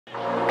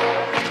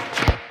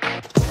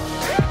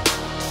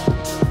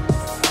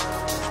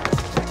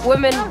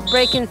women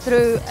breaking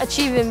through,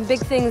 achieving big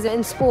things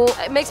in sport.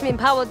 It makes me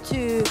empowered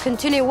to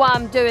continue what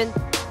I'm doing.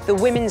 The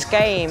women's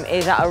game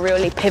is at a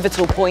really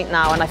pivotal point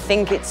now, and I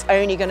think it's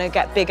only going to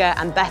get bigger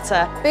and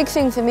better. Big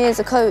thing for me as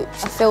a coach,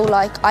 I feel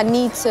like I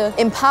need to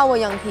empower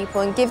young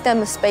people and give them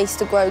a space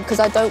to grow,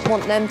 because I don't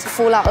want them to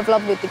fall out of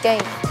love with the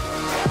game.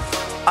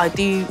 I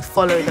do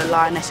follow the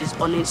Lionesses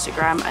on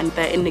Instagram, and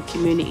they're in the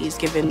communities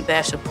giving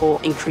their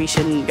support,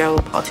 increasing girl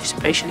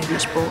participation in the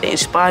sport. It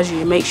inspires you,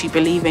 it makes you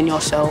believe in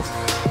yourself.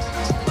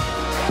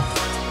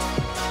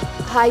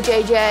 Hi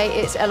JJ,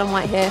 it's Ellen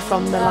White here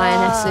from the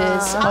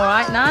Lionesses. All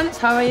right, Nance,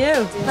 how are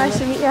you? Nice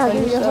to meet you. I'll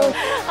give you a hug.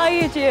 How are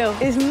you, Jill?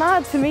 It's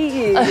mad to meet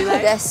you.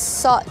 They're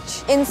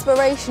such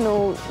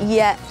inspirational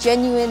yet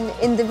genuine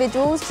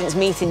individuals. Since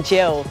meeting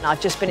Jill,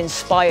 I've just been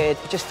inspired.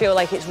 I just feel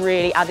like it's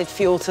really added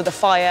fuel to the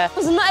fire. I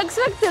was not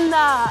expecting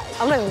that.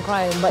 I'm not even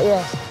crying, but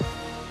yeah.